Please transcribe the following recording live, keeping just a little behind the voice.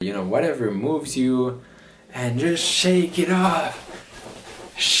whatever moves you, and just shake it off.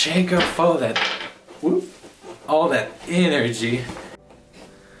 Shake off all that energy.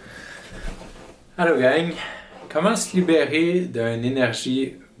 Alors gang, comment se libérer d'une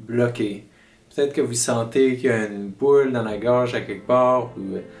énergie bloquée? Peut-être que vous sentez qu'il y a une boule dans la gorge à quelque part,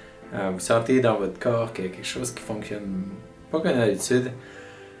 ou vous sentez dans votre corps qu'il y a quelque chose qui fonctionne pas comme d'habitude.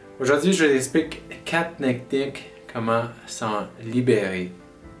 Aujourd'hui, je vous explique 4 techniques comment s'en libérer.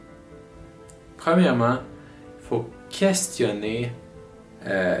 Premièrement, il faut questionner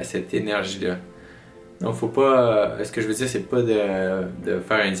cette énergie-là. Donc, faut pas. Ce que je veux dire, c'est pas de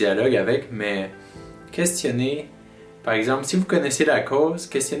faire un dialogue avec, mais questionner. Par exemple, si vous connaissez la cause,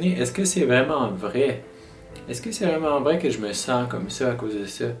 questionnez, est-ce que c'est vraiment vrai? Est-ce que c'est vraiment vrai que je me sens comme ça à cause de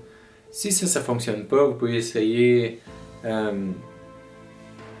ça? Si ça ne fonctionne pas, vous pouvez essayer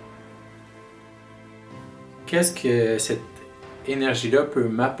qu'est-ce que cette énergie-là peut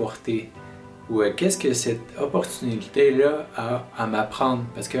m'apporter? Ou qu'est-ce que cette opportunité-là a à m'apprendre?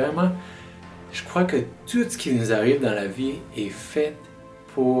 Parce que vraiment, je crois que tout ce qui nous arrive dans la vie est fait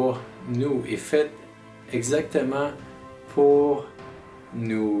pour nous, est fait exactement pour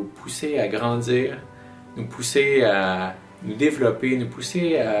nous pousser à grandir, nous pousser à nous développer, nous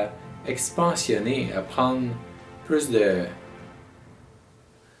pousser à expansionner, à prendre plus de...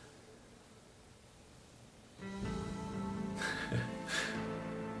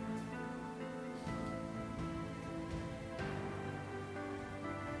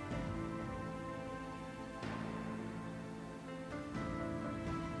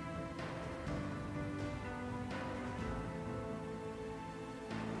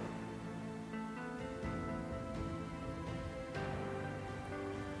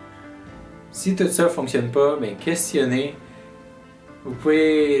 Si tout ça ne fonctionne pas, bien questionnez. Vous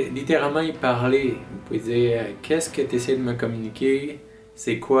pouvez littéralement y parler. Vous pouvez dire qu'est-ce que tu essaies de me communiquer,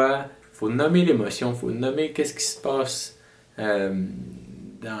 c'est quoi. Il faut nommer l'émotion, il faut nommer qu'est-ce qui se passe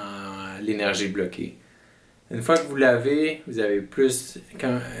dans l'énergie bloquée. Une fois que vous l'avez, vous avez plus.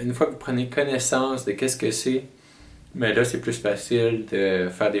 Une fois que vous prenez connaissance de qu'est-ce que c'est, mais là c'est plus facile de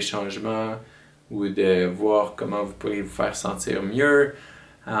faire des changements ou de voir comment vous pourriez vous faire sentir mieux.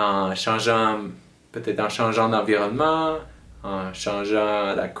 En changeant d'environnement, en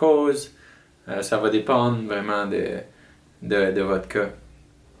changeant la cause. Ça va dépendre vraiment de votre cas.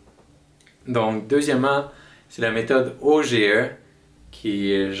 Donc, deuxièmement, c'est la méthode OGE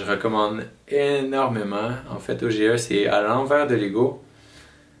qui je recommande énormément. En fait, OGE, c'est à l'envers de l'ego.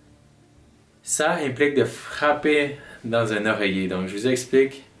 Ça implique de frapper dans un oreiller. Donc, je vous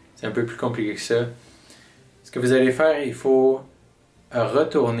explique, c'est un peu plus compliqué que ça. Ce que vous allez faire, il faut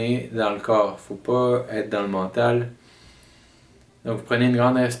retourner dans le corps. Il ne faut pas être dans le mental. Donc, vous prenez une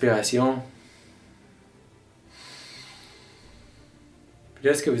grande respiration. Puis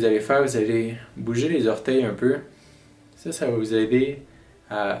là, ce que vous allez faire, vous allez bouger les orteils un peu. Ça va vous aider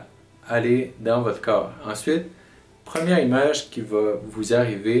à aller dans votre corps. Ensuite, première image qui va vous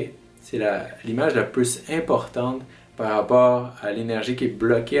arriver, c'est l'image la plus importante par rapport à l'énergie qui est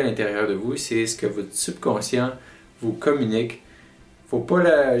bloquée à l'intérieur de vous. C'est ce que votre subconscient vous communique. Il ne faut pas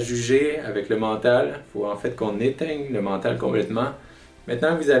la juger avec le mental. Il faut en fait qu'on éteigne le mental complètement.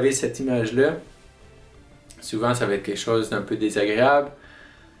 Maintenant que vous avez cette image-là, souvent ça va être quelque chose d'un peu désagréable.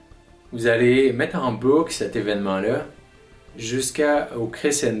 Vous allez mettre en boucle cet événement-là jusqu'au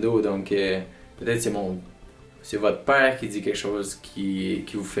crescendo. Donc peut-être c'est votre père qui dit quelque chose qui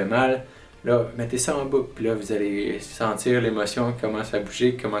vous fait mal. Là, mettez ça en boucle. Puis là, vous allez sentir l'émotion qui commence à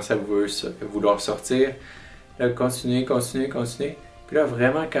bouger, qui commence à vouloir sortir. Là, continuez. Puis là,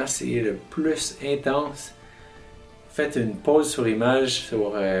 vraiment, quand c'est le plus intense, faites une pause sur image,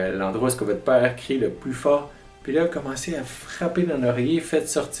 sur l'endroit où votre père crie le plus fort. Puis là, commencez à frapper dans l'oreiller, faites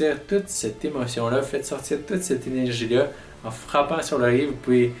sortir toute cette émotion-là, faites sortir toute cette énergie-là. En frappant sur l'oreiller, vous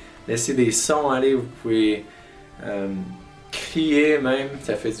pouvez laisser des sons aller, vous pouvez crier même,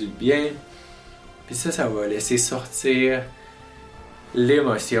 ça fait du bien. Puis ça va laisser sortir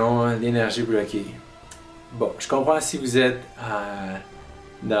l'émotion, l'énergie bloquée. Bon, je comprends si vous êtes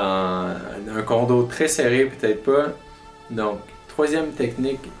dans un condo très serré, peut-être pas. Donc, troisième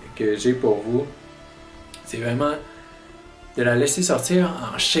technique que j'ai pour vous, c'est vraiment de la laisser sortir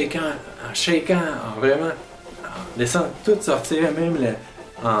en shakant, en laissant tout sortir, même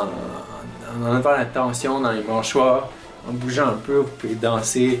en enlevant la tension dans les mâchoires, en bougeant un peu, vous pouvez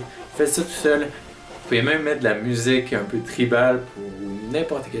danser, faites ça tout seul. Vous pouvez même mettre de la musique un peu tribale ou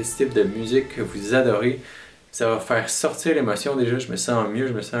n'importe quel type de musique que vous adorez. Ça va faire sortir l'émotion. Déjà, je me sens mieux,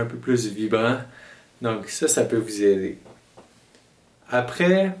 je me sens un peu plus vibrant. Donc ça peut vous aider.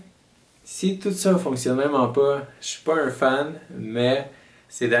 Après, si tout ça ne fonctionne vraiment pas, je ne suis pas un fan, mais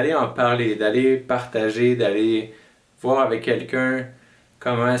c'est d'aller en parler, d'aller partager, d'aller voir avec quelqu'un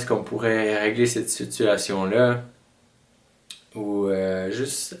comment est-ce qu'on pourrait régler cette situation-là, ou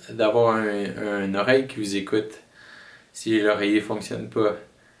juste d'avoir un oreille qui vous écoute si l'oreiller ne fonctionne pas.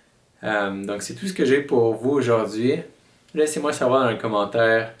 Donc c'est tout ce que j'ai pour vous aujourd'hui. Laissez-moi savoir dans les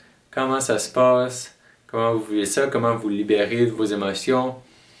commentaires comment ça se passe, comment vous vivez ça, comment vous libérez de vos émotions.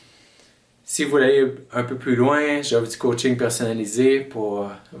 Si vous voulez aller un peu plus loin, j'ai un petit coaching personnalisé pour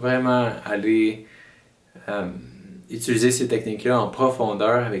vraiment aller utiliser ces techniques-là en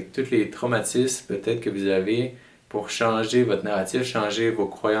profondeur avec tous les traumatismes peut-être que vous avez pour changer votre narratif, changer vos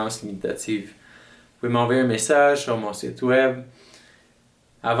croyances limitatives. Vous pouvez m'envoyer un message sur mon site web.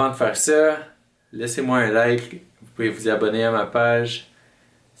 Avant de faire ça, laissez-moi un like. Vous pouvez vous abonner à ma page.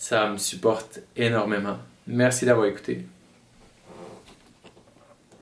 Ça me supporte énormément. Merci d'avoir écouté.